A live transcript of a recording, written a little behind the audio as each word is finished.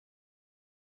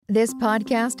This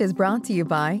podcast is brought to you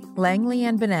by Langley &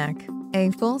 Benak,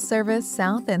 a full-service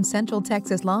South and Central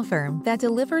Texas law firm that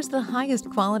delivers the highest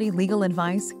quality legal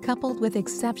advice coupled with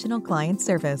exceptional client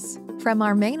service. From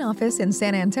our main office in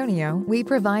San Antonio, we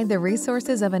provide the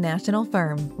resources of a national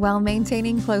firm while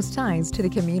maintaining close ties to the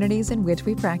communities in which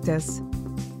we practice.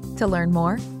 To learn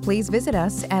more, please visit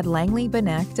us at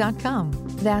langleybenak.com.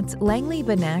 That's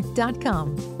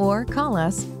langleybenak.com, or call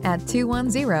us at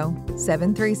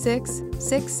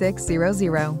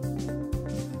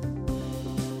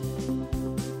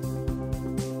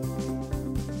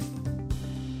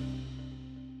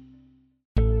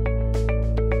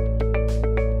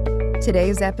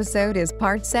Today's episode is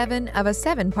part 7 of a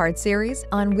 7-part series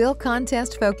on will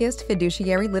contest-focused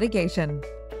fiduciary litigation.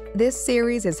 This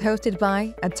series is hosted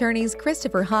by attorneys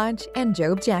Christopher Hodge and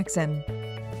Job Jackson.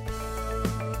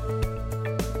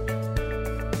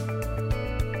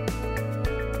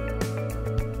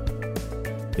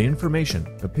 The information,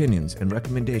 opinions, and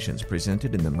recommendations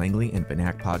presented in the Langley &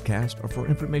 Benak podcast are for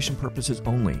information purposes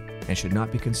only and should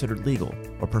not be considered legal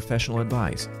or professional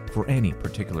advice for any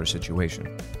particular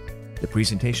situation. The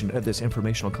presentation of this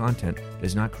informational content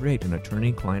does not create an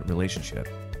attorney-client relationship.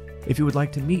 If you would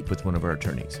like to meet with one of our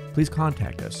attorneys, please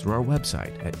contact us through our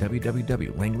website at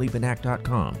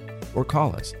www.langleybenak.com or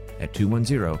call us at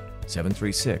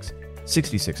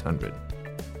 210-736-6600.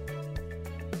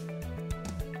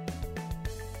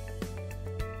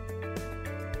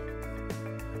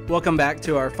 Welcome back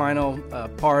to our final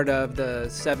part of the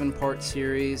 7-part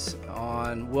series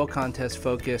on will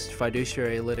contest-focused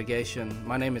fiduciary litigation.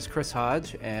 My name is Chris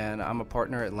Hodge, and I'm a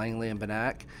partner at Langley &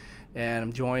 Benak, and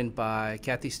I'm joined by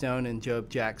Kathy Stone and Job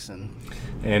Jackson.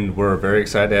 And we're very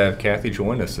excited to have Kathy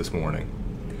join us this morning.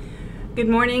 Good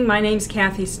morning. My name's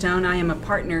Kathy Stone. I am a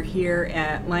partner here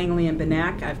at Langley &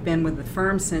 Benak. I've been with the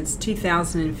firm since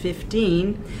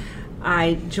 2015.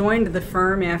 I joined the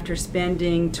firm after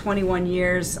spending 21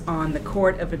 years on the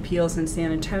Court of Appeals in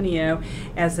San Antonio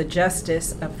as a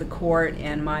justice of the court,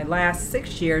 and my last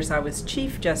 6 years I was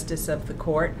Chief Justice of the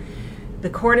court.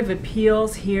 The Court of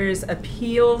Appeals hears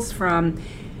appeals from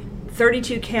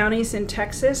 32 counties in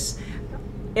Texas,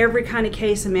 every kind of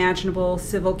case imaginable,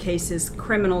 civil cases,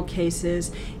 criminal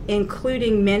cases,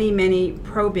 including many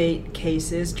probate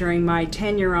cases. During my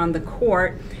tenure on the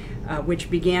court, which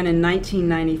began in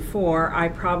 1994, I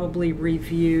probably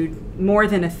reviewed more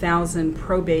than 1,000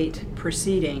 probate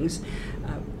proceedings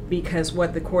because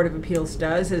what the Court of Appeals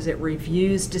does is it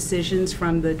reviews decisions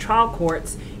from the trial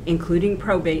courts, including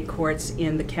probate courts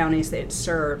in the counties that it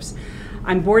serves.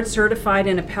 I'm board certified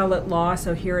in appellate law,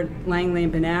 so here at Langley &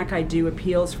 Benak I do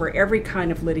appeals for every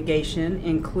kind of litigation,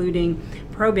 including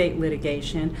probate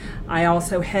litigation. I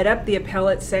also head up the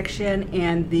appellate section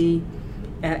and the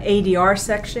ADR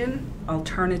section,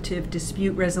 Alternative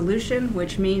Dispute Resolution,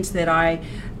 which means that I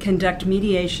conduct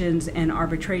mediations and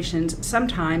arbitrations,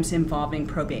 sometimes involving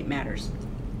probate matters.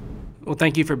 Well,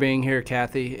 thank you for being here,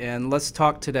 Kathy. And let's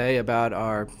talk today about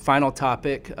our final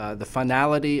topic, the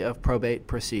finality of probate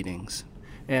proceedings.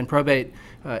 And probate,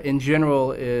 in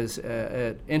general, is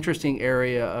an interesting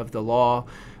area of the law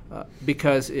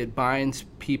because it binds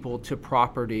people to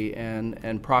property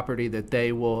and property that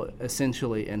they will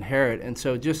essentially inherit. And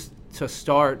so just to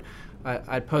start,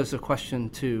 I'd pose a question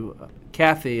to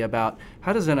Kathy about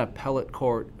how does an appellate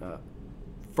court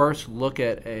first look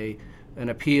at an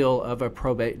appeal of a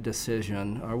probate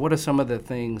decision, or what are some of the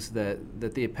things that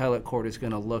the appellate court is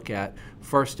going to look at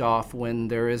first off when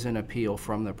there is an appeal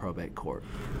from the probate court?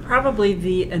 Probably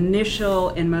the initial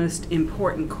and most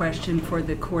important question for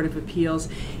the Court of Appeals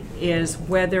is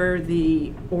whether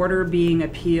the order being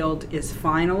appealed is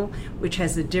final, which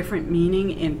has a different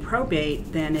meaning in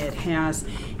probate than it has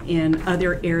in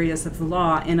other areas of the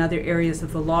law. In other areas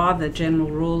of the law, the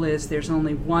general rule is there's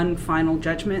only one final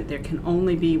judgment. There can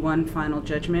only be one final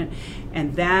judgment,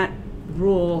 and that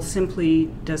rule simply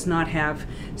does not have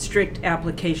strict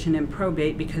application in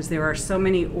probate because there are so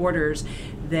many orders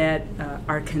that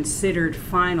are considered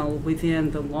final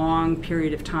within the long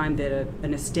period of time that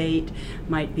an estate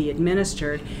might be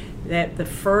administered, that the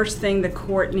first thing the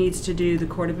court needs to do, the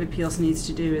Court of Appeals needs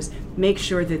to do, is make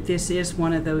sure that this is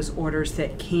one of those orders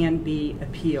that can be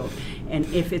appealed. And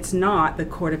if it's not, the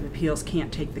Court of Appeals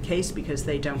can't take the case because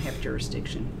they don't have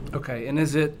jurisdiction. Okay, and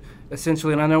is it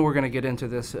essentially, and I know we're going to get into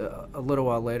this a little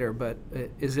while later, but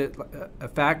is it a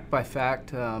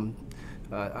fact-by-fact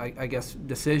I guess,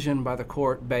 decision by the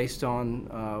court based on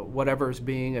whatever is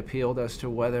being appealed as to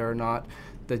whether or not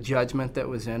the judgment that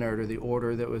was entered or the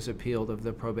order that was appealed of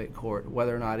the probate court,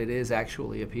 whether or not it is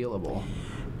actually appealable?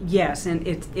 Yes, and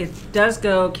it does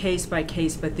go case by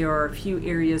case, but there are a few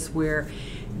areas where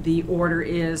The order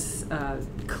is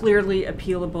clearly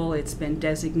appealable. It's been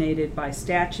designated by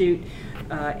statute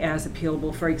as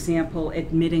appealable. For example,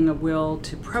 admitting a will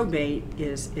to probate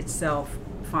is itself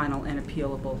final and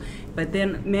appealable. But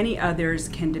then many others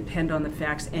can depend on the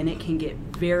facts, and it can get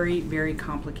very, very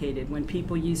complicated. When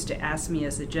people used to ask me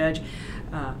as a judge,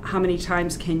 how many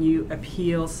times can you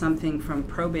appeal something from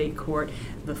probate court,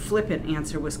 the flippant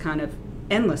answer was kind of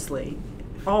endlessly,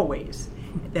 always.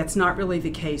 That's not really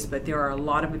the case, but there are a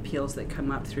lot of appeals that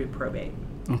come up through probate.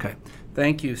 Okay,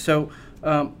 thank you. So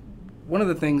one of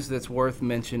the things that's worth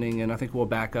mentioning, and I think we'll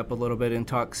back up a little bit and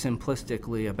talk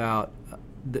simplistically about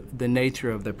the nature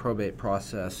of the probate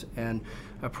process. And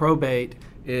a probate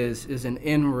is an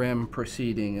in rem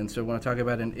proceeding. And so when I talk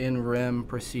about an in rem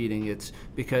proceeding, it's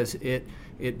because it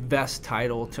vests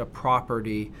title to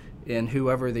property in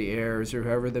whoever the heirs or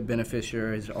whoever the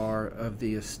beneficiaries are of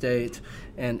the estate.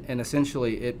 And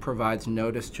essentially it provides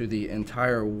notice to the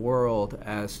entire world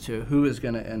as to who is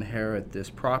going to inherit this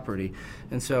property.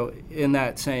 And so in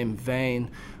that same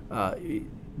vein,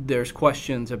 there's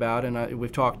questions about, and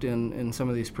we've talked in some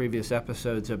of these previous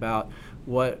episodes about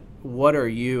what are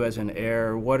you as an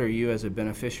heir, what are you as a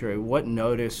beneficiary, what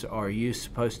notice are you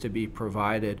supposed to be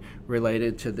provided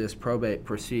related to this probate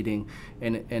proceeding,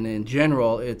 and in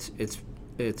general, it's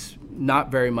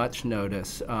not very much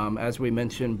notice. As we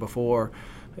mentioned before,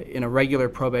 in a regular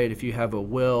probate, if you have a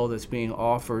will that's being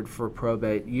offered for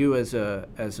probate, you as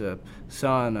a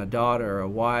son, a daughter, a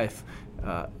wife,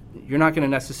 you're not going to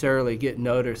necessarily get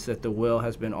notice that the will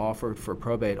has been offered for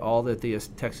probate. All that the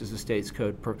Texas Estates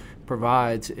Code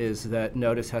provides is that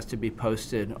notice has to be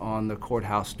posted on the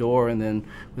courthouse door, and then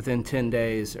within 10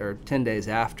 days or 10 days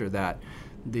after that,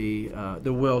 the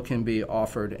will can be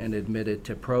offered and admitted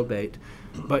to probate.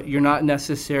 But you're not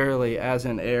necessarily, as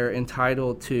an heir,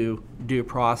 entitled to due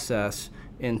process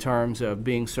in terms of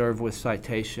being served with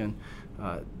citation,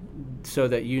 so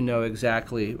that you know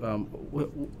exactly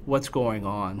what's going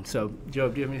on. So, Joe,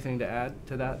 do you have anything to add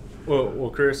to that? Well,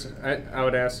 Chris, I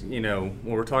would ask, when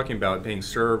we're talking about being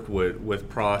served with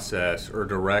process or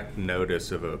direct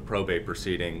notice of a probate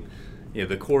proceeding,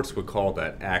 the courts would call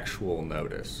that actual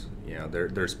notice.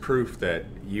 There's proof that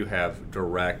you have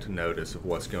direct notice of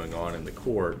what's going on in the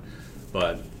court,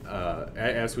 but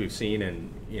as we've seen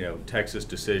in Texas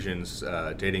decisions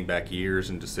dating back years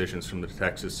and decisions from the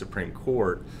Texas Supreme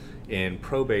Court in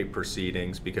probate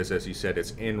proceedings, because as you said,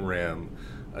 it's in rem,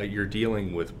 you're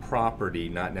dealing with property,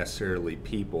 not necessarily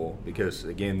people, because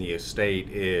again, the estate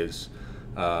is,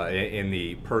 and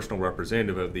the personal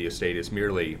representative of the estate is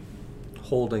merely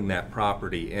holding that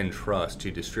property in trust to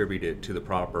distribute it to the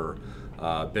proper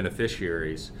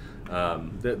beneficiaries.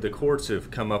 The courts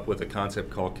have come up with a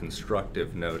concept called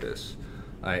constructive notice.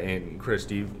 And Chris,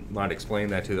 do you mind explain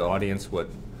that to the audience, what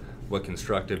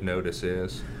constructive notice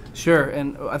is? Sure,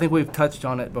 and I think we've touched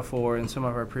on it before in some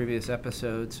of our previous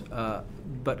episodes,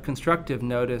 but constructive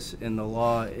notice in the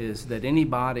law is that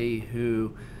anybody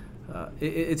who,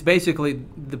 it's basically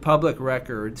the public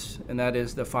records, and that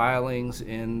is the filings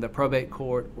in the probate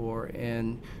court or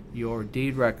in your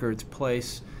deed records,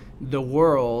 place the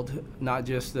world, not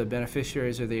just the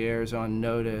beneficiaries or the heirs, on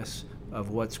notice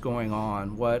of what's going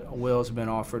on, what will's been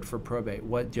offered for probate,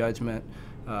 what judgment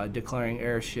declaring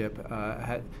heirship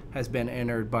has been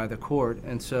entered by the court.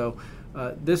 And so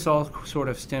this all sort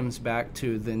of stems back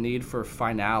to the need for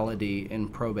finality in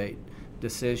probate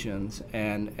decisions,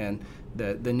 and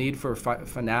the need for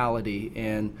finality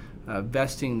in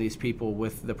vesting these people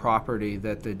with the property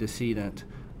that the decedent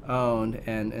owned.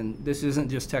 And this isn't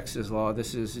just Texas law,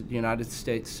 this is United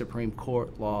States Supreme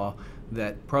Court law,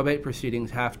 that probate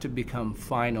proceedings have to become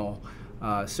final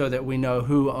so that we know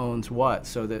who owns what,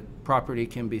 so that property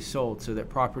can be sold, so that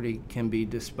property can be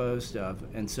disposed of.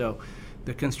 And so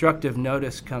the constructive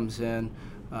notice comes in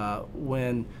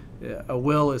when a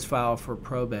will is filed for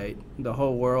probate. The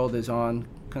whole world is on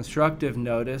constructive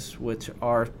notice, which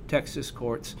our Texas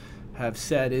courts have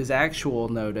said is actual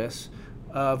notice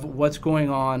of what's going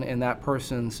on in that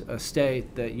person's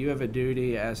estate, that you have a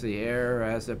duty as the heir,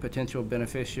 as the potential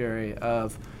beneficiary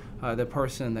of the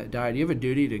person that died. You have a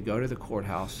duty to go to the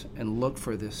courthouse and look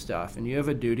for this stuff, and you have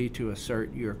a duty to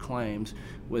assert your claims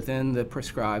within the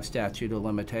prescribed statute of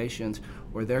limitations,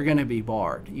 or they're going to be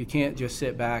barred. You can't just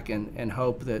sit back and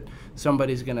hope that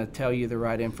somebody's going to tell you the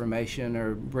right information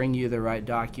or bring you the right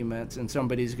documents, and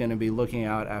somebody's going to be looking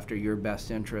out after your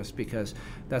best interest, because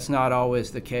that's not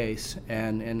always the case.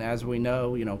 And as we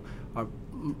know,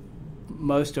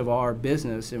 most of our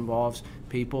business involves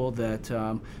people that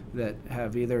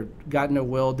have either gotten a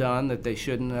will done that they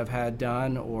shouldn't have had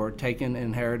done, or taken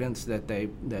inheritance that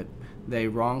they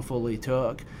wrongfully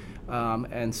took.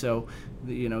 And so,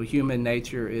 human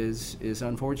nature is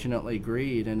unfortunately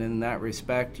greed, and in that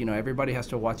respect, everybody has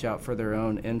to watch out for their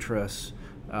own interests.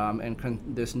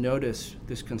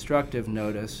 This constructive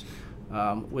notice,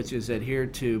 which is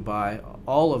adhered to by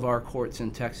all of our courts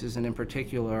in Texas, and in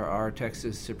particular our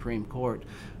Texas Supreme Court,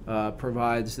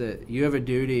 provides that you have a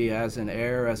duty as an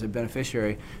heir, as a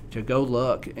beneficiary, to go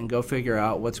look and go figure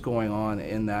out what's going on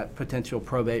in that potential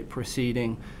probate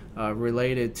proceeding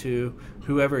related to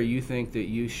whoever you think that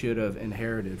you should have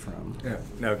inherited from. Yeah.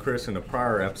 Now, Chris, in a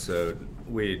prior episode,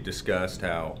 we discussed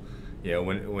how,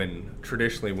 when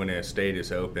traditionally when an estate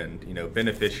is opened,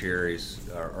 beneficiaries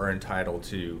are entitled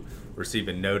to receive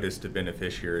a notice to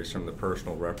beneficiaries from the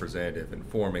personal representative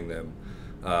informing them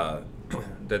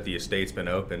that the estate's been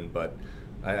opened. But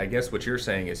I guess what you're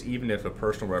saying is even if a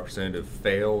personal representative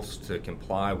fails to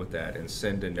comply with that and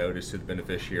send a notice to the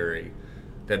beneficiary,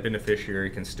 that beneficiary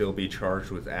can still be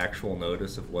charged with actual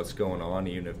notice of what's going on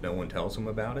even if no one tells them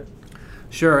about it?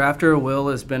 Sure. After a will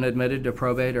has been admitted to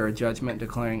probate or a judgment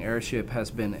declaring heirship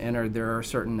has been entered, there are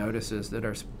certain notices that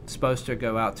are supposed to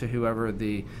go out to whoever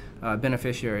the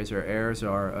beneficiaries or heirs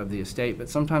are of the estate, but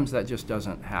sometimes that just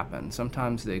doesn't happen.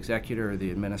 Sometimes the executor or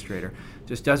the administrator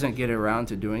just doesn't get around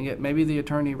to doing it. Maybe the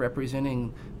attorney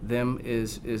representing them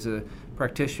is a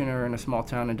practitioner in a small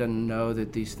town and doesn't know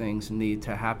that these things need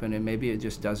to happen, and maybe it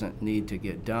just doesn't need to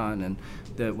get done.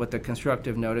 And what the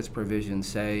constructive notice provisions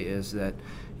say is that,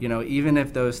 even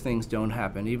if those things don't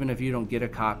happen, even if you don't get a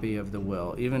copy of the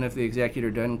will, even if the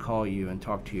executor doesn't call you and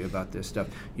talk to you about this stuff,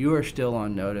 you are still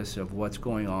on notice of what's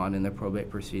going on in the probate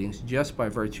proceedings just by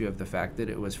virtue of the fact that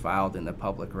it was filed in the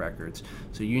public records.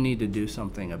 So you need to do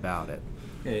something about it.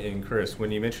 And Chris,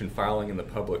 when you mentioned filing in the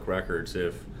public records,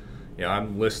 if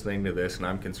I'm listening to this and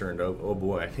I'm concerned, oh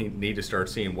boy, I need to start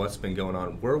seeing what's been going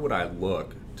on, where would I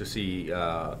look to see,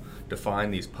 to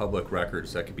find these public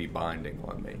records that could be binding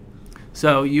on me?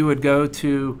 So you would go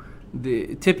to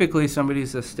typically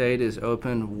somebody's estate is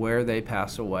open where they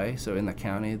pass away, so in the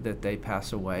county that they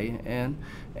pass away in.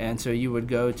 And so you would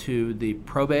go to the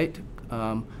probate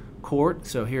court.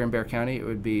 So here in Bexar County,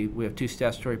 we have 2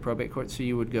 statutory probate courts. So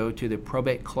you would go to the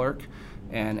probate clerk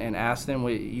and ask them.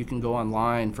 You can go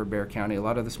online for Bexar County. A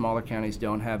lot of the smaller counties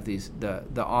don't have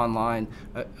the online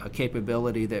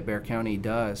capability that Bexar County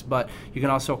does. But you can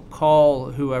also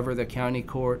call whoever the county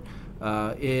court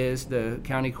is, the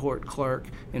county court clerk,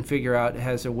 and figure out,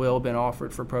 has a will been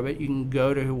offered for probate? You can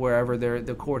go to wherever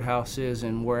the courthouse is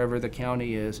and wherever the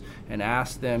county is and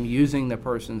ask them, using the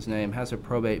person's name, has a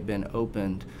probate been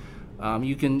opened?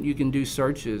 You can do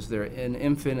searches. There are an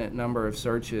infinite number of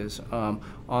searches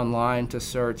online to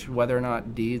search whether or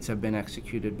not deeds have been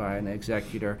executed by an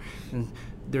executor. And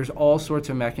there's all sorts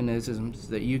of mechanisms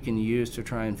that you can use to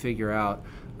try and figure out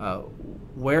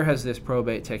where has this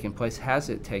probate taken place? Has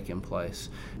it taken place?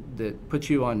 That puts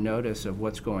you on notice of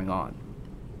what's going on.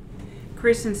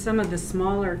 Chris, in some of the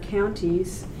smaller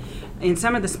counties,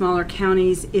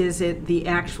 is it the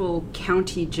actual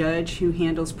county judge who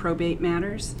handles probate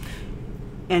matters?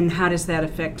 And how does that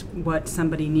affect what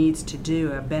somebody needs to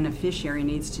do, a beneficiary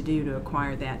needs to do to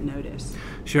acquire that notice?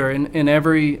 Sure. In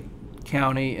every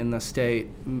county in the state,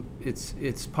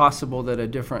 it's possible that a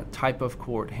different type of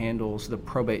court handles the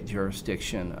probate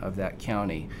jurisdiction of that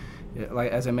county.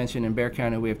 Like, as I mentioned, in Bexar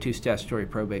County, we have 2 statutory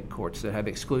probate courts that have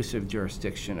exclusive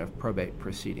jurisdiction of probate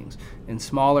proceedings. In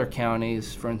smaller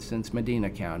counties, for instance, Medina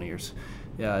County,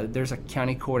 there's a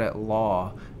county court at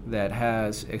law that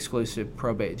has exclusive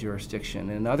probate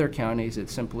jurisdiction. In other counties,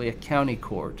 it's simply a county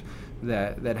court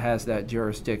that has that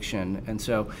jurisdiction. And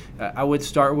so I would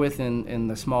start with, in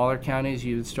the smaller counties,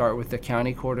 you would start with the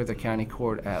county court or the county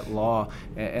court at law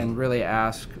and really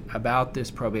ask about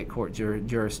this probate court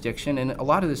jurisdiction. And a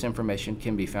lot of this information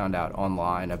can be found out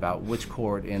online about which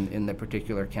court in the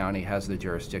particular county has the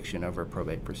jurisdiction over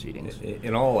probate proceedings.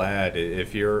 And I'll add,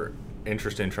 if you're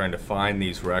interested in trying to find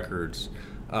these records,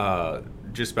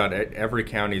 just about every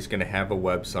county is going to have a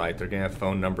website. They're going to have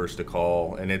phone numbers to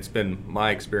call, and it's been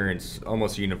my experience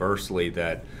almost universally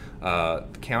that the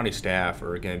county staff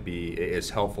are going to be as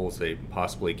helpful as they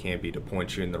possibly can be to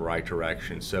point you in the right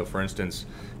direction. So, for instance,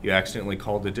 you accidentally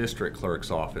called the district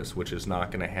clerk's office, which is not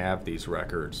going to have these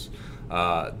records.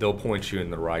 They'll point you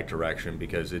in the right direction,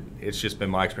 because it's just been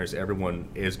my experience. Everyone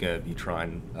is going to be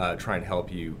trying to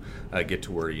help you get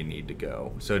to where you need to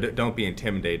go. So don't be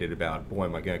intimidated about, boy,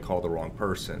 am I going to call the wrong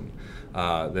person?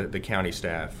 The county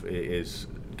staff is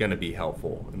going to be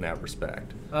helpful in that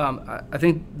respect. I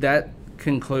think that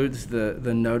concludes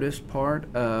the notice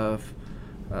part of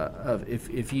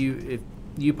if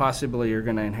you possibly are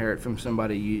going to inherit from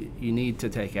somebody, you need to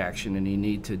take action and you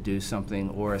need to do something,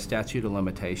 or a statute of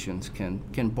limitations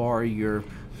can bar your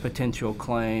potential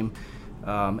claim.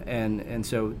 And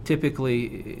so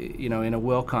typically, in a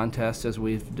will contest, as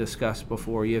we've discussed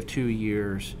before, you have 2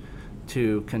 years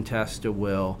to contest a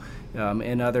will.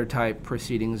 In other type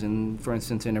proceedings, and for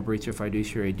instance, in a breach of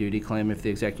fiduciary duty claim, if the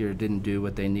executor didn't do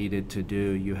what they needed to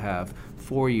do, you have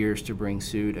 4 years to bring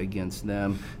suit against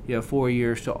them. You have 4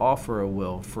 years to offer a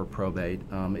will for probate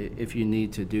if you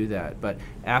need to do that. But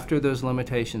after those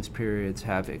limitations periods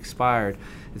have expired,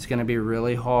 it's going to be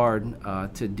really hard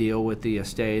to deal with the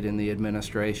estate and the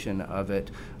administration of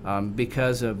it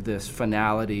because of this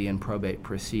finality in probate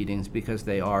proceedings, because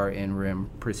they are in rem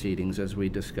proceedings, as we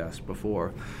discussed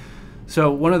before. So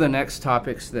one of the next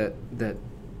topics that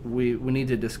we need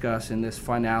to discuss in this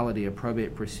finality of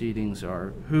probate proceedings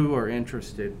are who are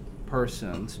interested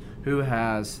persons, who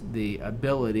has the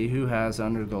ability, who has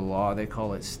under the law, they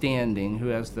call it standing, who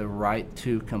has the right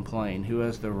to complain, who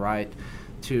has the right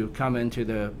to come into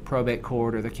the probate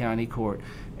court or the county court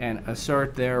and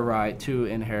assert their right to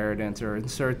inheritance or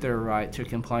assert their right to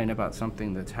complain about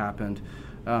something that's happened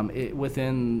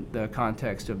within the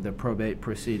context of the probate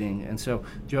proceeding. And so,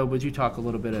 Job, would you talk a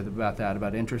little bit about that,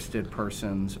 about interested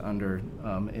persons under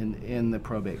in the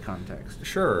probate context?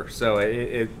 Sure. So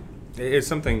it's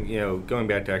something, going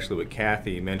back to actually what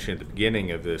Kathy mentioned at the beginning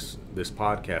of this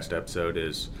podcast episode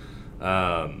is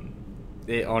on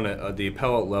the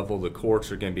appellate level, the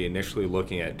courts are going to be initially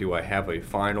looking at, do I have a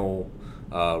final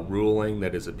ruling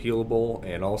that is appealable,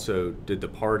 and also did the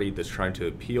party that's trying to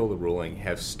appeal the ruling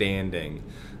have standing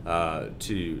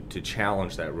to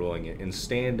challenge that ruling. And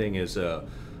standing is a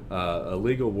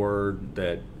legal word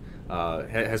that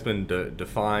has been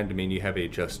defined to mean you have a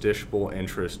justiciable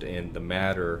interest in the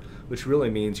matter, which really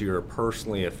means you're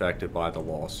personally affected by the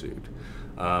lawsuit.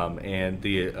 And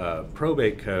the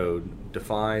probate code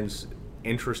defines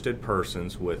interested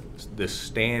persons with this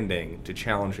standing to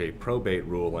challenge a probate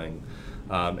ruling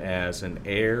as an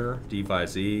heir,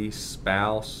 devisee,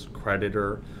 spouse,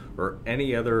 creditor, or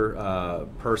any other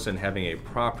person having a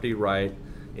property right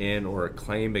in or a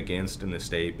claim against an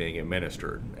estate being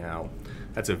administered. Now,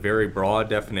 that's a very broad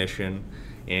definition,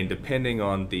 and depending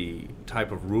on the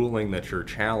type of ruling that you're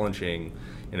challenging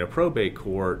in a probate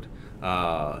court,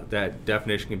 that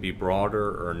definition can be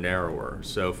broader or narrower.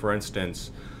 So, for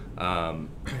instance,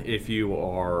 if you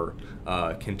are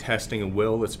contesting a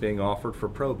will that's being offered for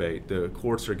probate, the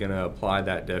courts are going to apply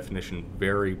that definition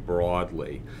very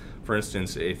broadly. For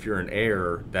instance, if you're an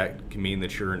heir, that can mean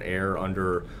that you're an heir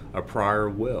under a prior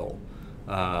will.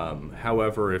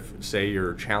 However, if, say,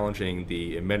 you're challenging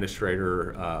the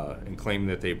administrator and claiming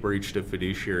that they breached a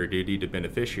fiduciary duty to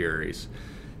beneficiaries,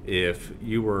 if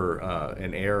you were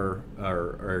an heir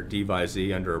or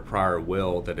devisee under a prior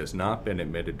will that has not been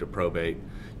admitted to probate,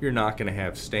 you're not going to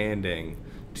have standing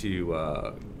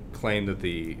to claim that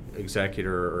the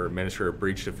executor or administrator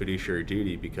breached a fiduciary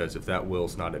duty, because if that will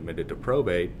is not admitted to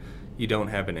probate, you don't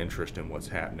have an interest in what's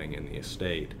happening in the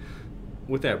estate.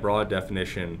 With that broad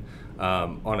definition,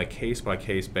 on a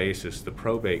case-by-case basis, the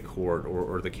probate court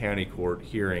or the county court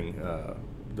hearing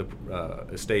the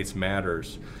estate's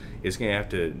matters is going to have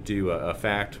to do a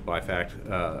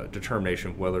fact-by-fact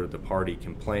determination of whether the party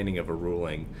complaining of a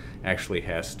ruling actually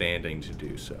has standing to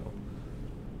do so.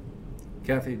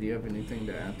 Kathy, do you have anything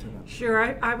to add to that?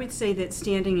 Sure. I would say that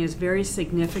standing is very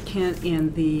significant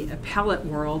in the appellate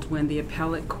world when the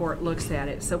appellate court looks at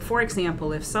it. So, for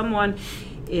example, if someone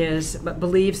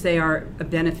believes they are a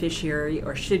beneficiary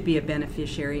or should be a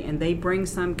beneficiary, and they bring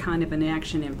some kind of an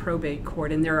action in probate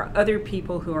court, and there are other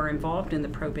people who are involved in the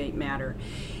probate matter,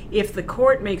 if the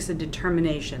court makes a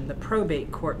determination, the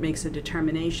probate court makes a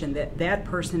determination that that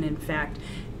person, in fact,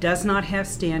 does not have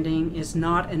standing, is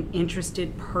not an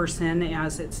interested person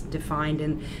as it's defined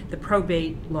in the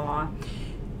probate law,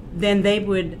 then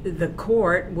the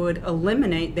court would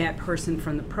eliminate that person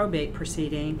from the probate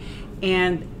proceeding,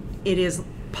 and it is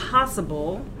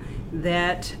possible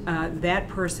that that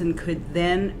person could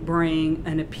then bring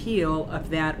an appeal of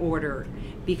that order,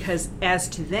 because as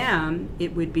to them,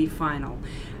 it would be final.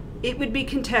 It would be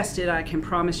contested, I can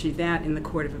promise you that, in the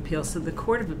Court of Appeals. So the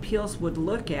Court of Appeals would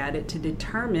look at it to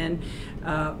determine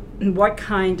what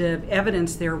kind of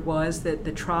evidence there was that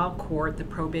the trial court, the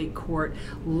probate court,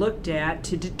 looked at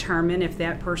to determine if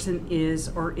that person is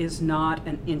or is not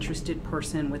an interested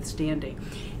person with standing.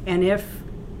 And if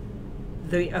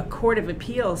a court of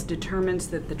appeals determines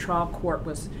that the trial court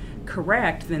was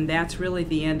correct, then that's really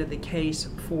the end of the case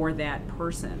for that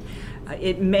person.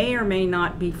 It may or may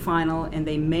not be final, and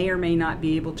they may or may not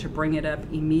be able to bring it up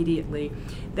immediately.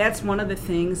 That's one of the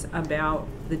things about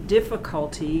the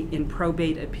difficulty in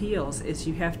probate appeals, is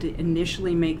you have to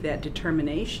initially make that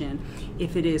determination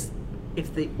if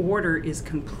the order is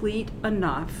complete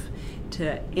enough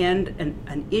to end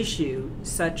an issue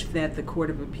such that the Court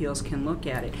of Appeals can look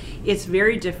at it. It's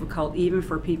very difficult even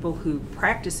for people who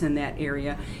practice in that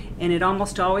area, and it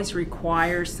almost always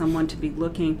requires someone to be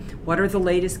looking, what are the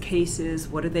latest cases,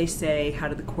 what do they say, how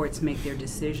do the courts make their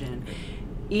decision.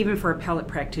 Even for appellate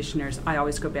practitioners, I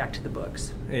always go back to the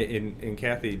books. And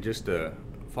Kathy, just to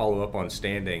follow up on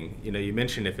standing, you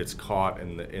mentioned if it's caught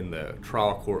in the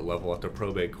trial court level at the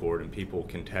probate court and people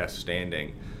contest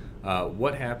standing,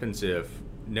 what happens if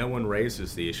no one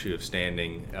raises the issue of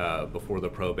standing before the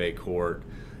probate court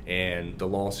and the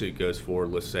lawsuit goes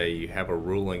forward? Let's say you have a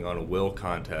ruling on a will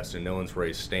contest and no one's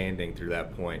raised standing through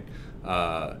that point.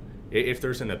 If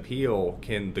there's an appeal,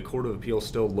 can the Court of Appeals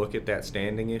still look at that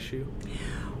standing issue?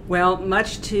 Well,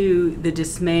 much to the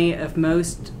dismay of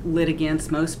most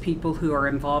litigants, most people who are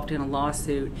involved in a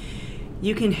lawsuit,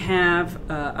 you can have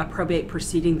a probate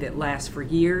proceeding that lasts for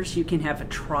years. You can have a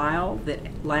trial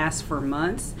that lasts for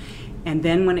months. And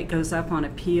then when it goes up on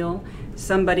appeal,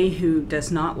 somebody who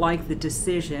does not like the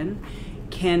decision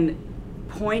can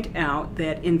point out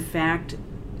that, in fact,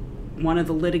 one of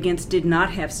the litigants did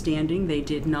not have standing. They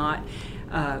did not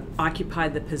occupy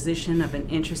the position of an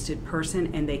interested person,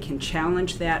 and they can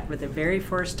challenge that for the very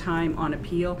first time on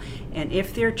appeal. And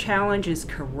if their challenge is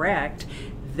correct,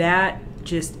 that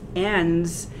just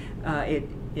ends,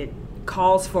 it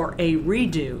calls for a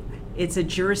redo. It's a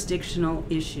jurisdictional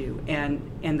issue,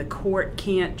 and the court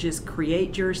can't just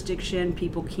create jurisdiction.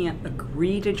 People can't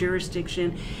agree to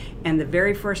jurisdiction, and the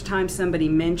very first time somebody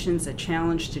mentions a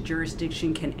challenge to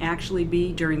jurisdiction can actually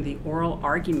be during the oral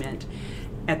argument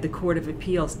at the Court of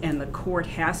Appeals, and the court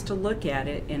has to look at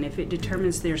it, and if it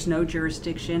determines there's no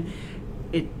jurisdiction,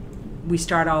 we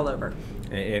start all over.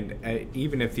 And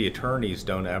even if the attorneys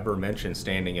don't ever mention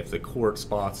standing, if the court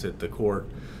spots it, the court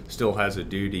still has a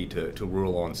duty to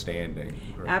rule on standing.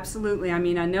 Right? Absolutely. I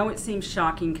mean, I know it seems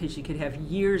shocking because you could have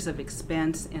years of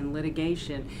expense and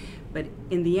litigation, but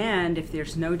in the end, if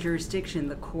there's no jurisdiction,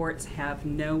 the courts have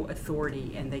no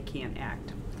authority and they can't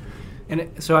act. And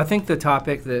so I think the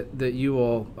topic that you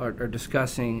all are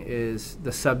discussing is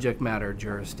the subject matter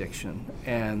jurisdiction,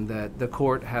 and that the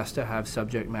court has to have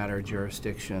subject matter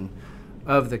jurisdiction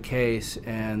of the case,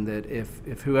 and that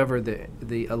if whoever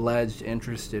the alleged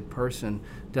interested person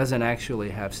doesn't actually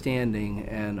have standing,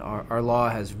 and our law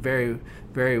has very,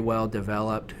 very well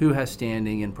developed who has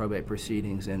standing in probate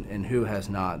proceedings and who has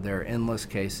not. There are endless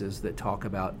cases that talk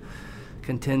about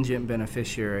contingent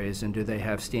beneficiaries and do they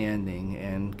have standing,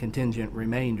 and contingent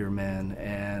remainder men,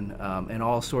 and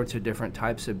all sorts of different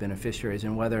types of beneficiaries,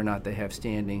 and whether or not they have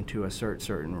standing to assert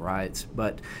certain rights.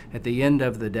 But at the end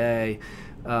of the day,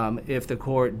 if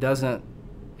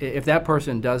that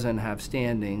person doesn't have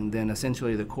standing, then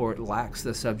essentially the court lacks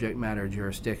the subject matter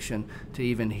jurisdiction to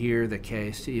even hear the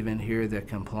case, to even hear the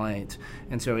complaint.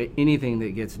 And so anything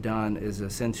that gets done is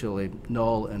essentially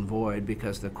null and void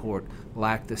because the court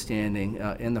lacked the standing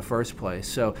in the first place.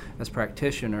 So as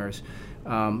practitioners,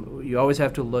 you always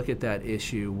have to look at that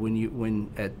issue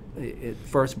when at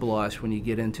first blush when you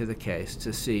get into the case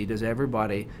to see, does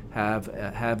everybody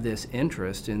have this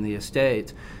interest in the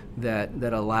estate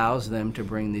that allows them to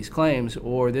bring these claims,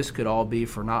 or this could all be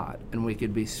for naught, and we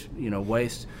could be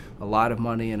waste a lot of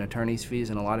money in attorney's fees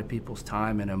and a lot of people's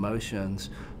time and emotions.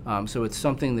 So it's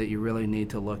something that you really need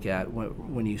to look at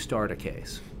when you start a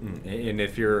case. And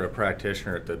if you're a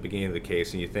practitioner at the beginning of the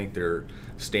case and you think their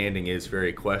standing is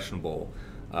very questionable,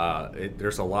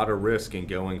 there's a lot of risk in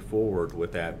going forward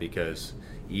with that, because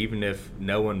even if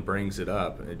no one brings it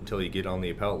up until you get on the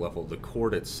appellate level, the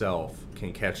court itself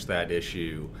can catch that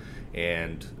issue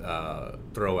and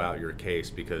throw out your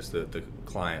case because the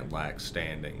client lacks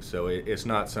standing. So it's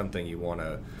not something you want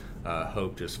to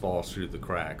hope just falls through the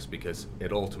cracks, because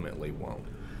it ultimately won't.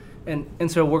 And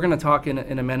so we're going to talk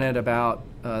in a minute about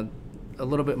a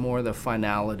little bit more the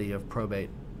finality of probate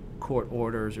court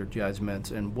orders or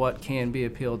judgments and what can be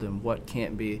appealed and what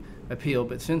can't be appealed.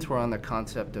 But since we're on the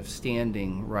concept of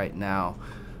standing right now,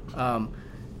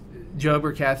 Job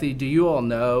or Kathy, do you all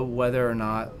know whether or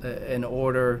not an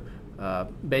order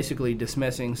basically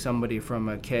dismissing somebody from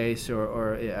a case,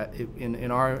 or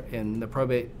in the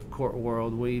probate court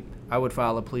world, I would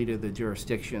file a plea to the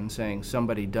jurisdiction saying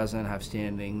somebody doesn't have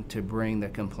standing to bring the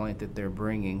complaint that they're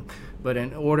bringing. But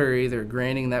in order either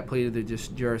granting that plea to the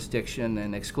jurisdiction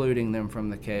and excluding them from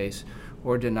the case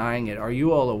or denying it, are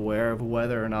you all aware of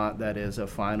whether or not that is a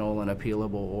final and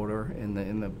appealable order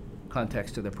in the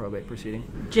context of the probate proceeding?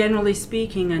 Generally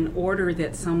speaking, an order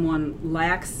that someone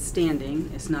lacks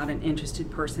standing, is not an interested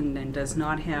person, and does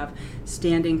not have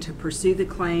standing to pursue the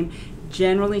claim,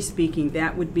 generally speaking,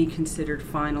 that would be considered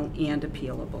final and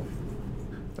appealable.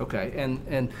 Okay,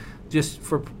 and just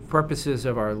for purposes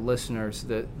of our listeners,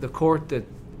 the court that,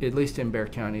 at least in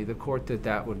Bexar County, the court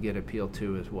that would get appealed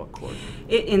to is what court?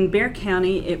 In Bexar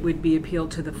County, it would be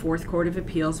appealed to the Fourth Court of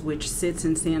Appeals, which sits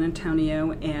in San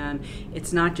Antonio, and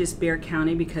it's not just Bexar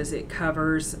County because it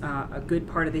covers a good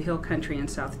part of the Hill Country in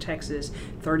South Texas,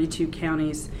 32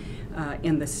 counties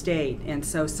in the state. And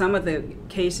so some of the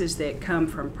cases that come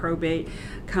from probate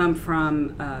come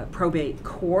from probate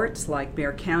courts like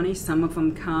Bexar County. Some of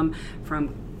them come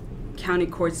from county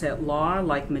courts at law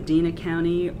like Medina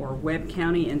County or Webb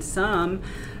County, and some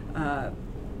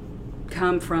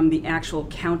come from the actual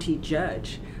county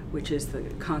judge, which is the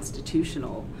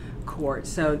constitutional court.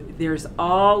 So there's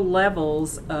all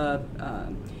levels of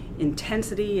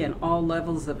intensity and all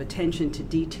levels of attention to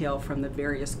detail from the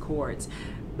various courts.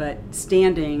 But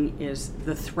standing is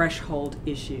the threshold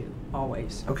issue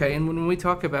always. Okay, and when we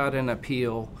talk about an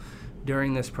appeal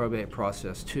during this probate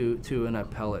process to an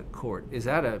appellate court, is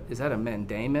that a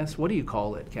mandamus? What do you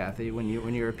call it, Kathy, when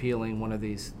you're appealing one of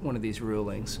these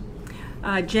rulings?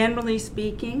 Generally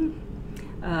speaking,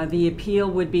 the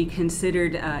appeal would be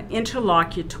considered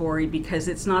interlocutory because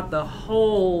it's not the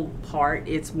whole part,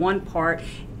 it's one part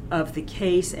of the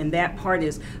case, and that part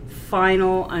is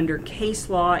final under case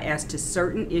law as to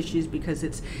certain issues because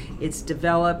it's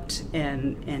developed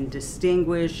and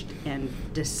distinguished and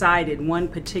decided one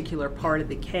particular part of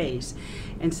the case.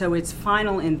 And so it's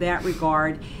final in that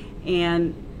regard,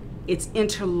 and it's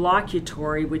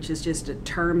interlocutory, which is just a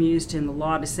term used in the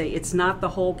law to say it's not the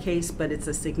whole case, but it's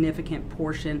a significant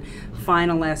portion,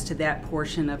 final as to that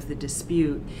portion of the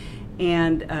dispute.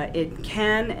 And it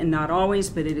can, and not always,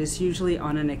 but it is usually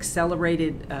on an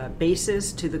accelerated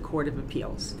basis to the Court of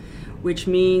Appeals, which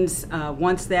means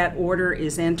once that order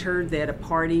is entered that a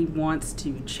party wants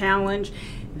to challenge,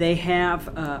 they have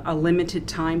a limited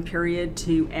time period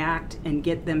to act and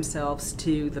get themselves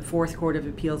to the Fourth Court of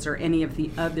Appeals or any of the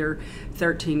other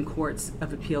 13 courts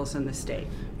of appeals in the state.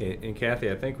 And Kathy,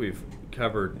 I think we've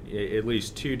covered at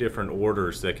least two different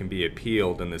orders that can be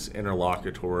appealed in this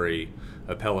interlocutory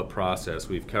appellate process.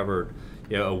 We've covered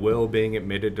a will being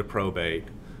admitted to probate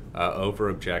over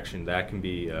objection. That can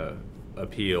be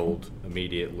appealed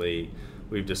immediately.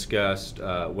 We've discussed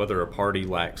whether a party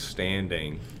lacks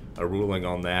standing. A ruling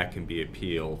on that can be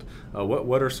appealed.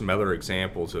 What are some other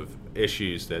examples of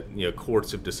issues that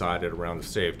courts have decided around the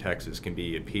state of Texas can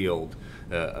be appealed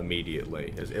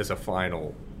immediately as a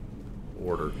final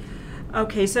order?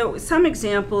 Okay, so some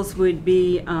examples would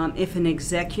be if an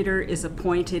executor is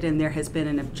appointed and there has been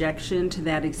an objection to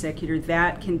that executor,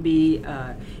 that can be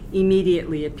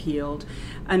immediately appealed.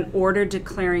 An order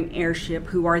declaring heirship,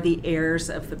 who are the heirs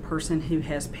of the person who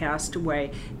has passed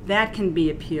away, that can be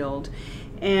appealed.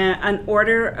 And an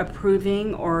order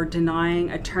approving or denying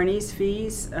attorney's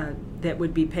fees that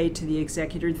would be paid to the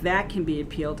executor, that can be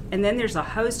appealed. And then there's a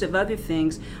host of other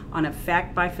things on a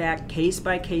fact-by-fact,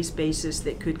 case-by-case basis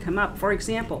that could come up. For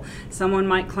example, someone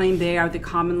might claim they are the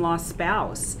common law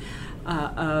spouse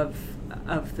of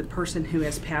the person who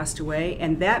has passed away,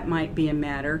 and that might be a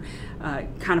matter,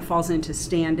 kind of falls into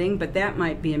standing, but that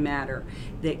might be a matter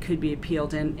that could be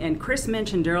appealed. And Chris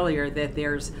mentioned earlier that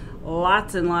there's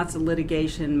lots and lots of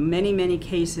litigation, many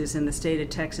cases in the state of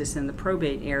Texas in the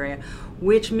probate area,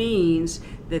 which means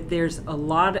that there's a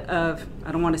lot of,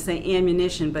 I don't want to say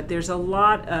ammunition, but there's a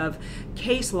lot of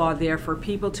case law there for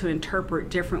people to interpret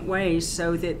different ways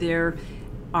so that there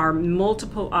are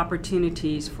multiple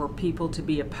opportunities for people to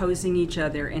be opposing each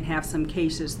other and have some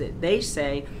cases that they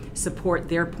say support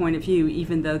their point of view,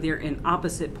 even though they're in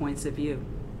opposite points of view.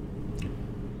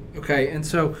 Okay, and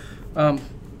so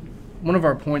one of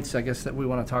our points, I guess, that we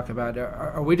want to talk about,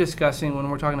 are we discussing, when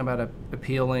we're talking about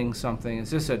appealing something, is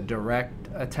this a direct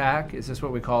attack? Is this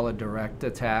what we call a direct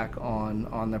attack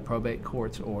on the probate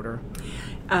court's order?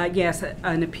 Yes,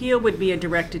 an appeal would be a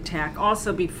direct attack.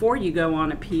 Also, before you go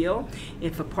on appeal,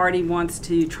 if a party wants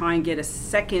to try and get a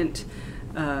second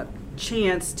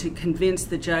chance to convince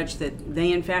the judge that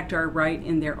they in fact are right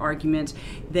in their argument,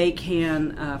 they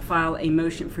can file a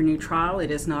motion for new trial. It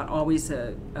is not always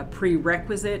a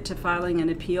prerequisite to filing an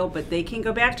appeal, but they can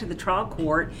go back to the trial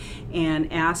court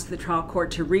and ask the trial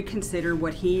court to reconsider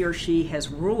what he or she has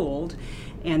ruled,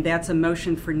 and that's a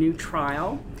motion for new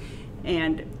trial.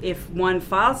 And if one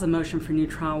files a motion for new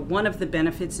trial, one of the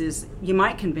benefits is you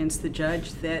might convince the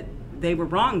judge that they were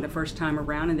wrong the first time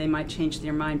around and they might change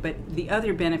their mind. But the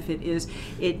other benefit is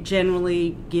it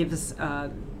generally gives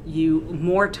you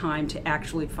more time to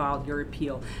actually file your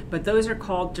appeal. But those are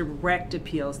called direct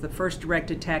appeals, the first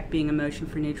direct attack being a motion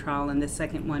for new trial and the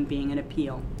second one being an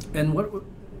appeal. And what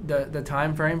the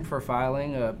time frame for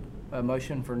filing a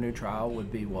motion for new trial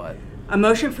would be what? A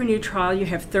motion for new trial, you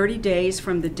have 30 days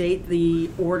from the date the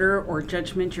order or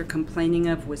judgment you're complaining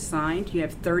of was signed. You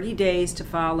have 30 days to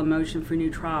file a motion for new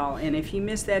trial, and if you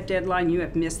miss that deadline, you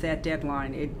have missed that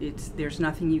deadline. There's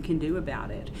nothing you can do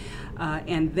about it.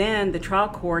 And then the trial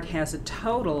court has a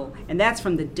total, and that's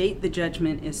from the date the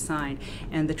judgment is signed,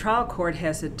 and the trial court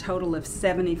has a total of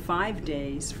 75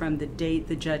 days from the date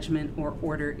the judgment or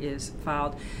order is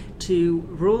filed to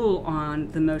rule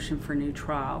on the motion for new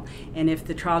trial. And if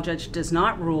the trial judge does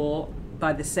not rule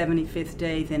by the 75th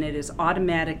day, then it is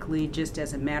automatically, just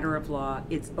as a matter of law,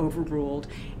 it's overruled,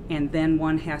 and then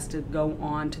one has to go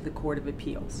on to the Court of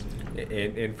Appeals.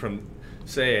 And from,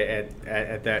 say,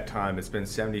 at that time, it's been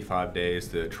 75 days,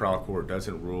 the trial court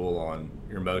doesn't rule on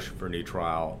your motion for new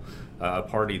trial. A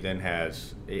party then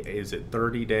has, is it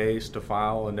 30 days to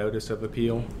file a notice of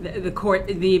appeal?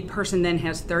 The person then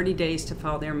has 30 days to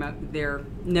file their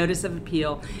notice of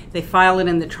appeal. They file it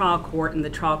in the trial court, and the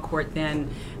trial court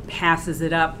then passes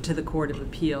it up to the Court of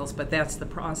Appeals. But that's the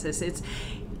process. It's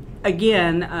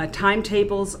again,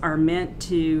 timetables are meant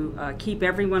to keep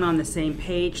everyone on the same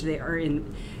page.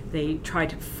 They try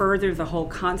to further the whole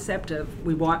concept of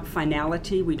we want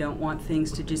finality. We don't want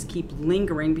things to just keep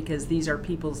lingering because these are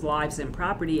people's lives and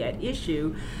property at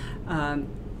issue.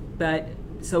 But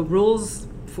so rules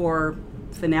for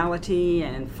finality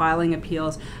and filing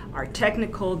appeals are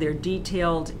technical, they're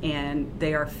detailed, and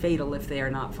they are fatal if they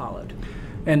are not followed.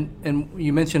 And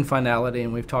you mentioned finality,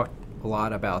 and we've talked a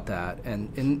lot about that.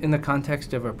 And in the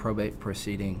context of a probate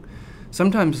proceeding,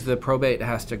 sometimes the probate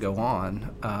has to go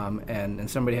on, and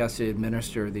somebody has to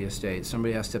administer the estate,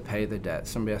 somebody has to pay the debt,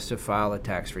 somebody has to file a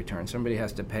tax return, somebody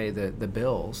has to pay the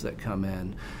bills that come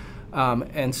in.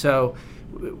 And so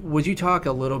would you talk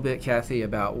a little bit, Kathy,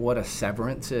 about what a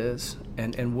severance is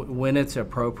and when it's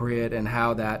appropriate and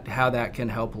how that can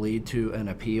help lead to an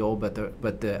appeal, but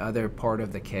the other part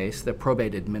of the case, the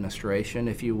probate administration,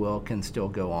 if you will, can still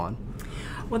go on?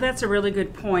 Well, that's a really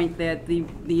good point, that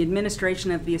the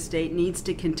administration of the estate needs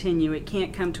to continue. It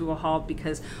can't come to a halt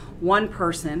because one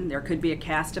person, there could be a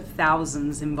cast of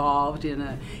thousands involved in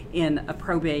a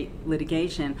probate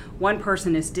litigation, one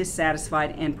person is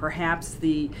dissatisfied, and perhaps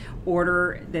the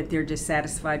order that they're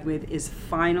dissatisfied with is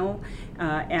final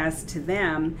as to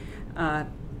them,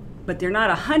 but they're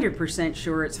not 100%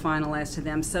 sure it's final as to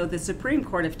them. So the Supreme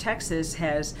Court of Texas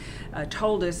has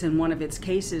told us in one of its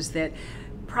cases that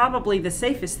probably the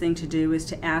safest thing to do is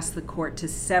to ask the court to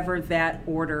sever that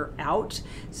order out,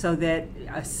 so that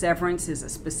a severance is a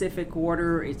specific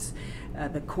order. It's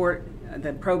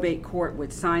the probate court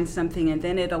would sign something, and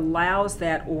then it allows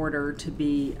that order to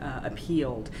be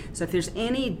appealed. So if there's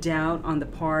any doubt on the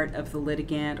part of the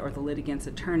litigant or the litigant's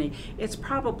attorney, it's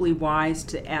probably wise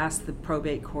to ask the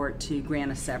probate court to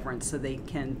grant a severance so they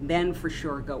can then for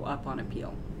sure go up on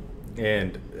appeal.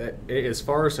 And as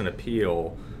far as an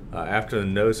appeal, after the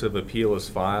notice of appeal is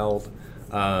filed,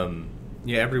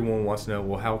 everyone wants to know,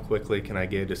 well, how quickly can I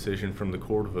get a decision from the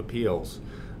Court of Appeals?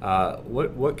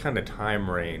 What kind of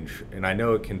time range, and I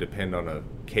know it can depend on a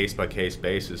case-by-case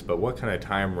basis, but what kind of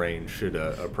time range should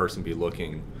a person be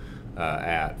looking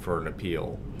at for an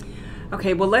appeal?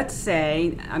 Okay, well, let's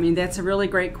say, that's a really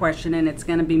great question, and it's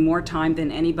going to be more time than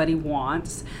anybody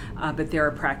wants, but there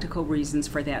are practical reasons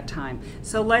for that time.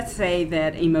 So let's say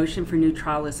that a motion for new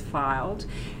trial is filed.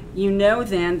 You know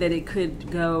then that it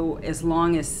could go as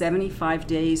long as 75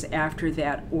 days after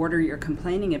that order you're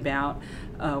complaining about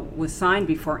was signed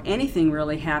before anything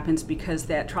really happens, because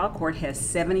that trial court has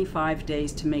 75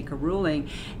 days to make a ruling,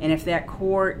 and if that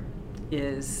court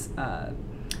is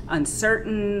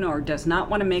uncertain or does not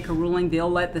want to make a ruling, they'll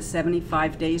let the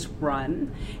 75 days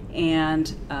run,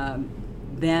 and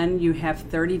then you have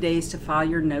 30 days to file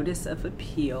your notice of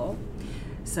appeal.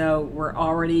 So we're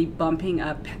already bumping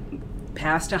up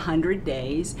past 100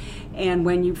 days. And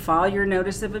when you file your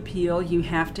notice of appeal, you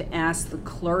have to ask the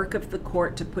clerk of the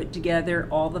court to put together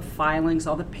all the filings,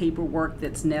 all the paperwork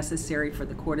that's necessary for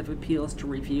the Court of Appeals to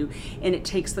review. And it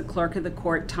takes the clerk of the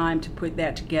court time to put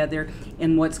that together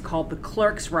in what's called the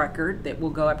clerk's record that will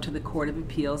go up to the Court of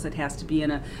Appeals. It has to be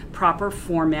in a proper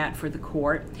format for the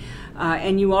court.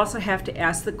 And you also have to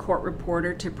ask the court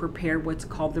reporter to prepare what's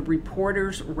called the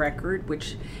reporter's record,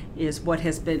 which is what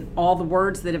has been all the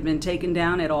words that have been taken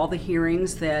down at all the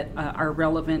hearings that are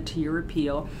relevant to your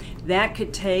appeal. That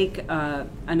could take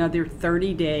another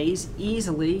 30 days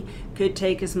easily, could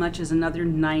take as much as another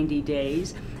 90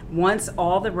 days. Once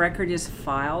all the record is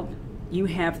filed, you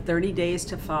have 30 days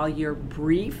to file your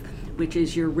brief, which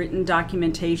is your written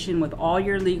documentation with all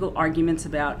your legal arguments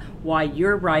about why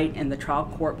you're right and the trial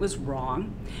court was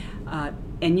wrong.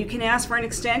 And you can ask for an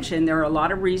extension. There are a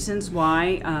lot of reasons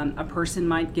why a person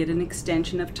might get an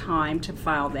extension of time to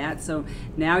file that. So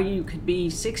now you could be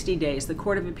 60 days. The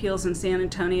Court of Appeals in San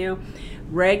Antonio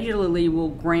regularly will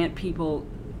grant people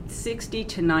 60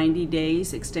 to 90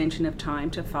 days extension of time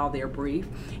to file their brief.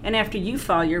 And after you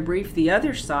file your brief, the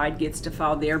other side gets to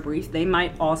file their brief. They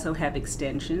might also have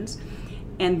extensions.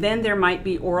 And then there might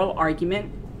be oral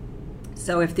argument.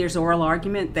 So if there's oral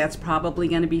argument, that's probably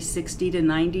going to be 60 to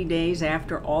 90 days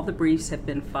after all the briefs have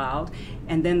been filed.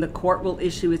 And then the court will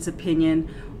issue its opinion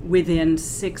within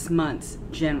 6 months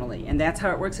generally. And that's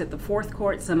how it works at the Fourth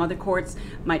Court. Some other courts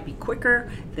might be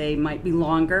quicker, they might be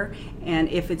longer. And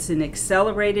if it's an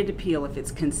accelerated appeal, if it's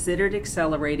considered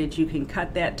accelerated, you can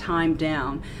cut that time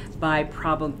down by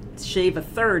probably shave a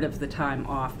third of the time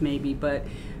off maybe. But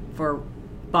for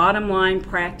bottom line,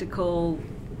 practical,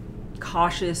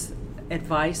 cautious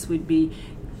advice would be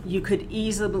you could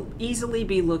easily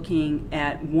be looking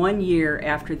at 1 year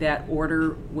after that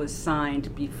order was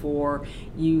signed before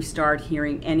you start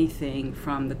hearing anything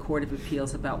from the Court of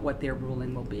Appeals about what their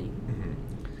ruling will be. Mm-hmm.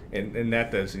 And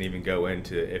that doesn't even go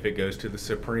into if it goes to the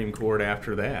Supreme Court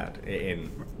after that, and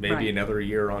maybe another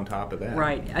year on top of that.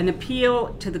 Right. An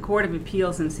appeal to the Court of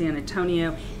Appeals in San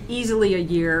Antonio, easily a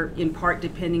year, in part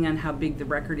depending on how big the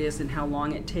record is and how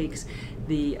long it takes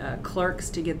the clerks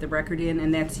to get the record in.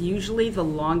 And that's usually the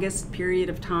longest period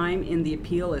of time in the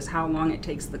appeal, is how long it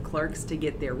takes the clerks to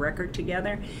get their record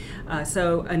together.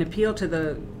 So an appeal to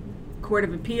the Court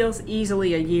of Appeals,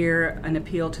 easily a year. An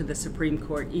appeal to the Supreme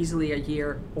Court, easily a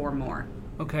year or more.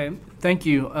 Okay, thank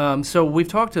you. So we've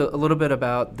talked a little bit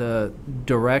about the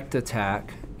direct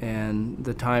attack and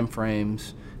the time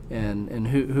frames and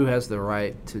who has the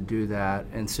right to do that.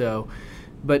 And so,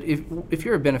 but if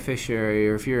you're a beneficiary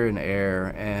or if you're an heir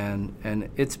and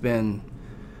it's been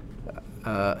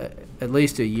at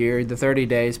least a year, the 30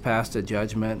 days past a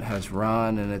judgment has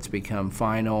run and it's become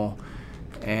final,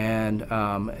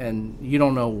 and you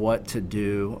don't know what to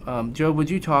do. Joe, would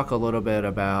you talk a little bit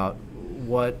about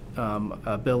what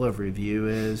a bill of review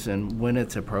is and when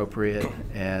it's appropriate,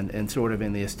 and sort of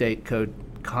in the estate code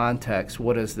context,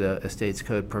 what does the estates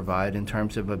code provide in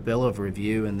terms of a bill of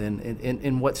review, and then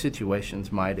in what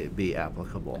situations might it be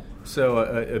applicable? So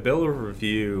a bill of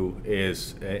review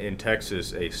is, in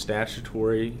Texas, a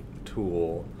statutory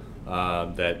tool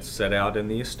that's set out in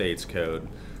the estates code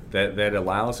that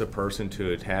allows a person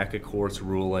to attack a court's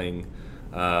ruling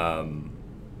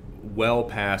well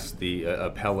past the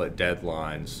appellate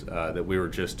deadlines that we were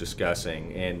just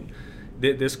discussing. And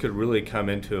this could really come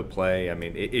into play. I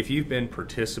mean, if you've been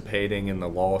participating in the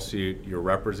lawsuit, you're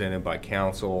represented by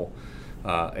counsel,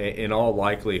 in all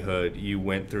likelihood, you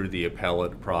went through the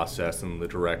appellate process and the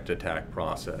direct attack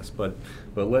process. But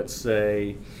let's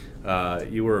say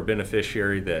you were a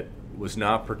beneficiary that was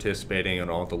not participating in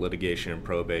all the litigation in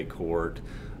probate court,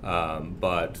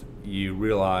 but you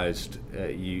realized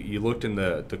you looked in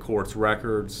the court's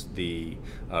records, the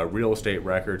real estate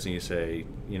records, and you say,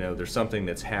 there's something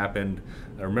that's happened.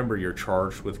 Remember, you're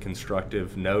charged with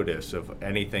constructive notice of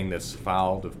anything that's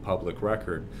filed of public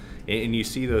record, and you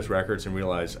see those records and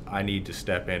realize, I need to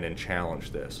step in and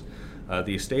challenge this.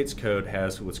 The estates code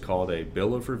has what's called a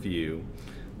bill of review,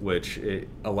 which it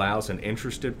allows an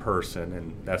interested person,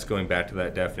 and that's going back to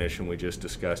that definition we just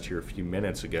discussed here a few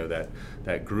minutes ago,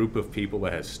 that group of people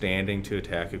that has standing to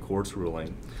attack a court's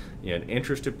ruling. An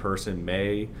interested person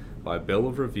may, by bill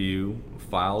of review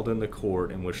filed in the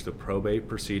court in which the probate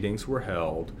proceedings were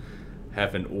held,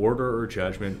 have an order or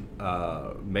judgment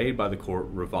made by the court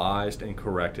revised and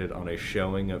corrected on a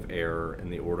showing of error in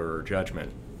the order or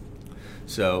judgment.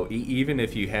 So even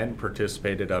if you hadn't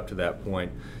participated up to that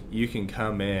point, you can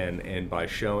come in and by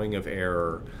showing of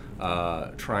error,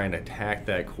 try and attack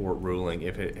that court ruling,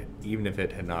 even if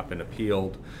it had not been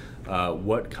appealed.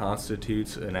 What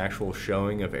constitutes an actual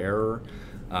showing of error?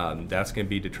 That's going to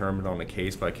be determined on a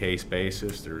case-by-case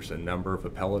basis. There's a number of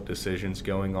appellate decisions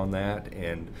going on that,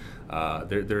 and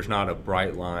there's not a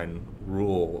bright line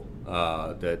rule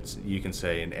that you can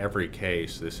say in every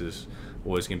case this is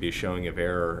always going to be a showing of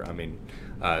error. I mean,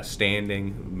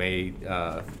 standing may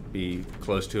be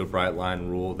close to a bright line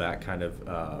rule, that kind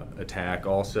of attack.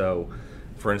 Also,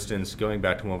 for instance, going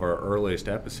back to one of our earliest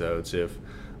episodes, if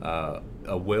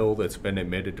a will that's been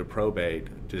admitted to probate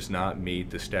does not meet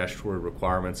the statutory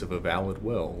requirements of a valid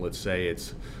will. Let's say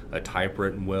it's a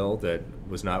typewritten will that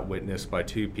was not witnessed by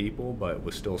two people but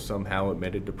was still somehow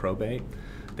admitted to probate.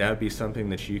 That would be something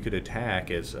that you could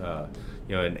attack as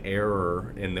an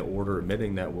error in the order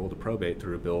admitting that will to probate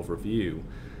through a bill of review.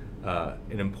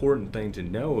 An important thing to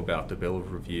know about the bill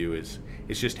of review is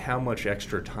just how much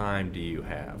extra time do you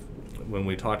have. When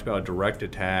we talked about direct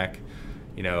attack,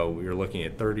 you're looking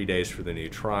at 30 days for the new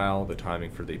trial, the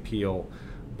timing for the appeal.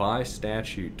 By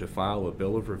statute, to file a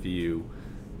bill of review,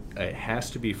 it has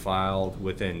to be filed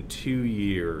within 2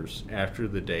 years after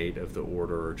the date of the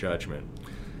order or judgment.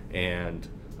 And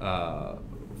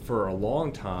for a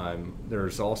long time,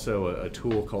 there's also a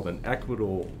tool called an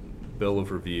equitable bill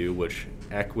of review, which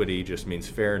equity just means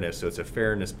fairness. So it's a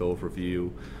fairness bill of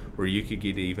review where you could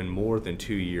get even more than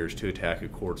 2 years to attack a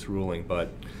court's ruling. But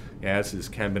as has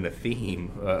kind of been a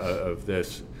theme of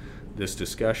this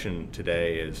discussion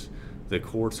today, is the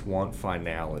courts want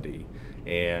finality.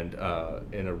 And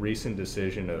in a recent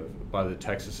decision by the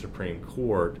Texas Supreme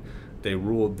Court, they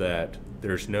ruled that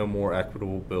there's no more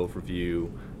equitable bill of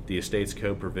review. The Estates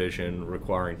Code provision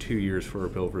requiring 2 years for a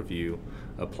bill of review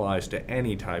applies to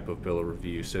any type of bill of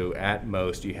review. So at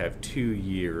most, you have 2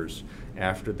 years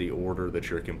after the order that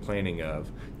you're complaining of.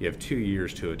 You have 2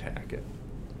 years to attack it.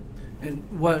 And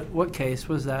what case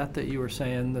was that you were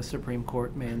saying the Supreme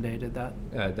Court mandated that?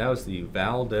 That was the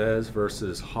Valdez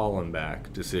versus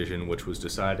Hollenbach decision, which was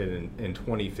decided in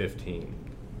 2015.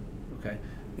 Okay.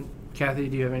 Kathy,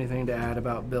 do you have anything to add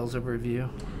about bills of review?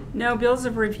 No, bills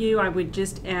of review, I would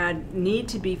just add, need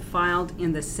to be filed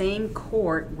in the same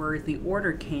court where the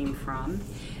order came from,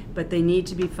 but they need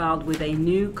to be filed with a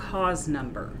new cause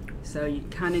number. So you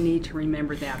kind of need to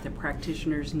remember that. The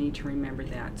practitioners need to remember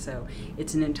that. So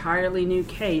it's an entirely new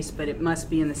case, but it must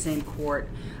be in the same court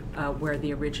where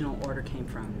the original order came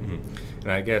from. Mm-hmm.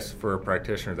 And I guess for a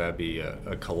practitioner, that'd be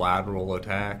a collateral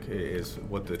attack is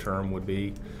what the term would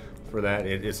be for that.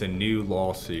 It's a new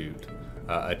lawsuit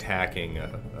attacking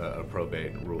a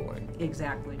probate ruling.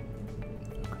 Exactly.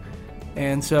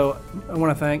 And so I want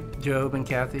to thank Job and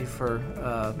Kathy for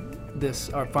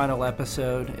our final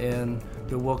episode in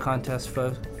the will contest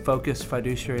focused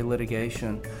fiduciary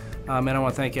litigation. And I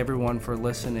want to thank everyone for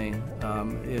listening.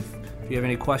 If you have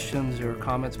any questions or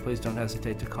comments, please don't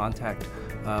hesitate to contact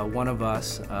one of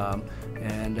us.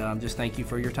 And just thank you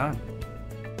for your time.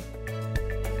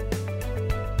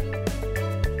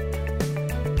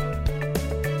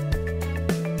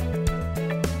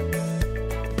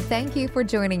 Thank you for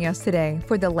joining us today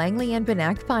for the Langley and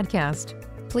Benak podcast.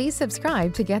 Please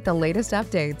subscribe to get the latest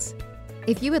updates.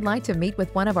 If you would like to meet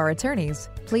with one of our attorneys,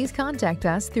 please contact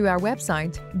us through our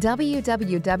website,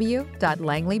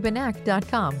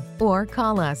 www.langleybenak.com, or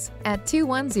call us at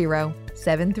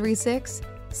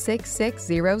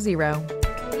 210-736-6600.